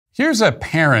Here's a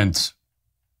parent.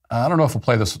 I don't know if we'll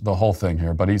play the whole thing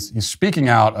here, but he's speaking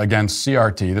out against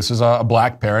CRT. This is a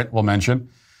black parent, we'll mention,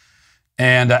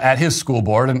 and at his school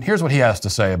board. And here's what he has to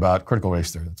say about critical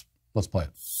race theory. Let's play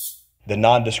it. The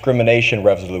non-discrimination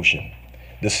resolution,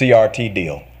 the CRT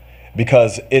deal,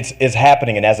 because it's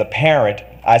happening. And as a parent,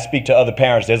 I speak to other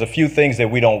parents. There's a few things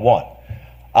that we don't want.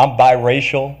 I'm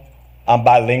biracial. I'm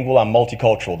bilingual, I'm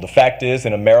multicultural. The fact is,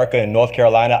 in America, in North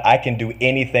Carolina, I can do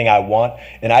anything I want,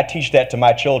 and I teach that to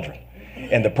my children.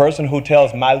 And the person who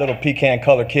tells my little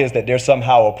pecan-colored kids that they're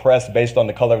somehow oppressed based on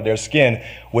the color of their skin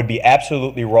would be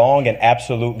absolutely wrong and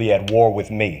absolutely at war with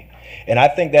me. And I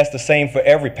think that's the same for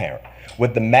every parent.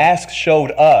 What the masks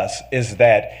showed us is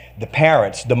that the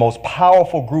parents, the most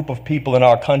powerful group of people in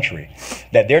our country,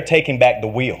 that they're taking back the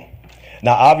wheel.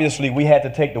 Now, obviously, we had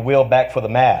to take the wheel back for the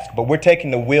mask, but we're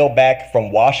taking the wheel back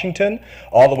from Washington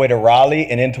all the way to Raleigh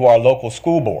and into our local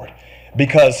school board.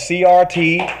 Because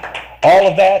CRT, all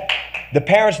of that, the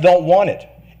parents don't want it.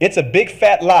 It's a big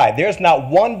fat lie. There's not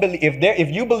one,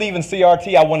 if you believe in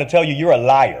CRT, I want to tell you you're a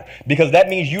liar. Because that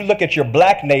means you look at your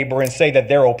black neighbor and say that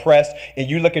they're oppressed, and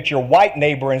you look at your white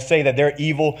neighbor and say that they're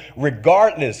evil,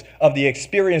 regardless of the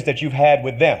experience that you've had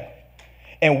with them.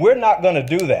 And we're not going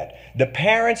to do that. The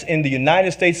parents in the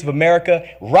United States of America,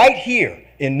 right here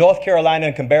in North Carolina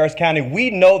and Cabarrus County, we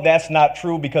know that's not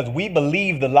true because we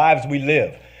believe the lives we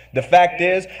live. The fact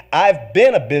is, I've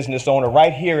been a business owner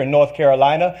right here in North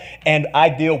Carolina, and I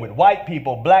deal with white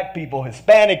people, black people,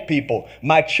 Hispanic people.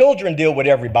 My children deal with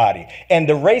everybody. And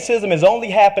the racism is only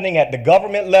happening at the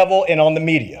government level and on the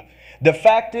media. The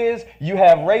fact is, you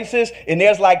have racists, and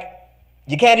there's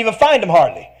you can't even find them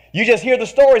hardly. You just hear the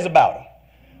stories about them.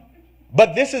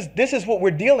 But this is what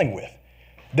we're dealing with.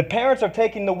 The parents are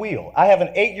taking the wheel. I have an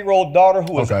 8-year-old daughter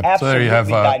who is absolutely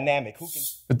dynamic.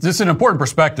 This is an important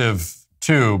perspective,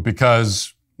 too,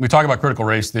 because we talk about critical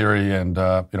race theory, and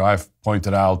I've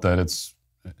pointed out that it's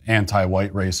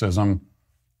anti-white racism,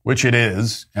 which it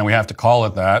is, and we have to call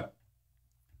it that,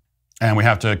 and we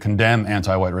have to condemn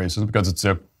anti-white racism because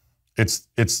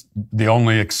it's the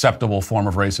only acceptable form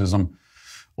of racism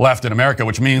left in America,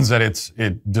 which means that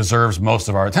it deserves most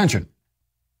of our attention.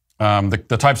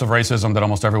 The types of racism that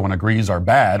almost everyone agrees are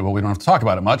bad, well, we don't have to talk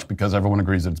about it much because everyone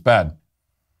agrees that it's bad.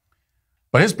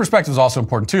 But his perspective is also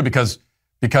important too because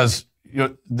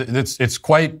it's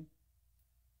quite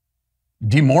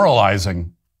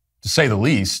demoralizing, to say the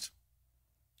least,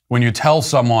 when you tell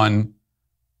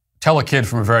a kid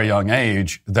from a very young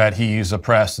age that he's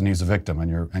oppressed and he's a victim,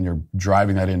 and you're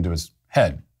driving that into his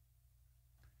head.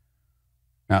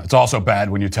 Now, it's also bad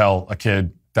when you tell a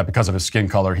kid that because of his skin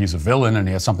color, he's a villain and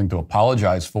he has something to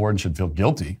apologize for and should feel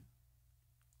guilty.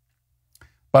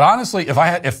 But honestly, if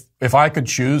I could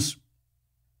choose,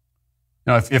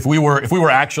 if we were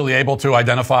actually able to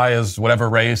identify as whatever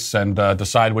race and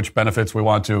decide which benefits we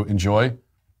want to enjoy,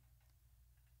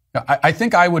 I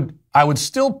think I would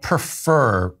still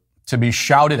prefer to be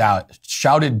shouted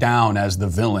down as the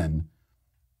villain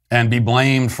and be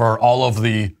blamed for all of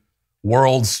the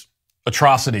world's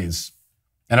atrocities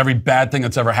and every bad thing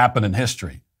that's ever happened in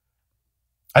history.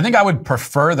 I think I would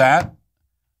prefer that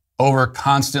over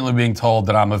constantly being told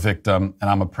that I'm a victim and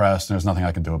I'm oppressed and there's nothing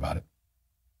I can do about it.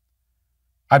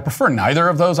 I prefer neither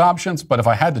of those options, but if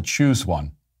I had to choose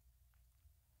one,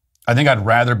 I think I'd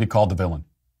rather be called the villain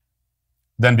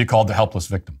than be called the helpless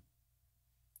victim.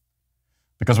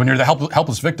 Because when you're the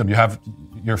helpless victim, you have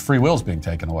your free will's being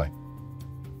taken away.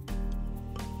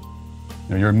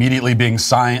 You're immediately being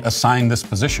assigned this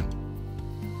position.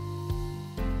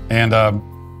 And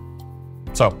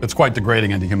so it's quite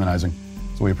degrading and dehumanizing.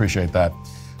 So we appreciate that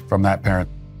from that parent.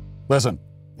 Listen,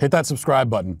 hit that subscribe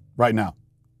button right now.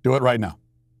 Do it right now.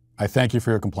 I thank you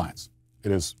for your compliance.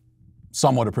 It is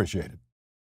somewhat appreciated.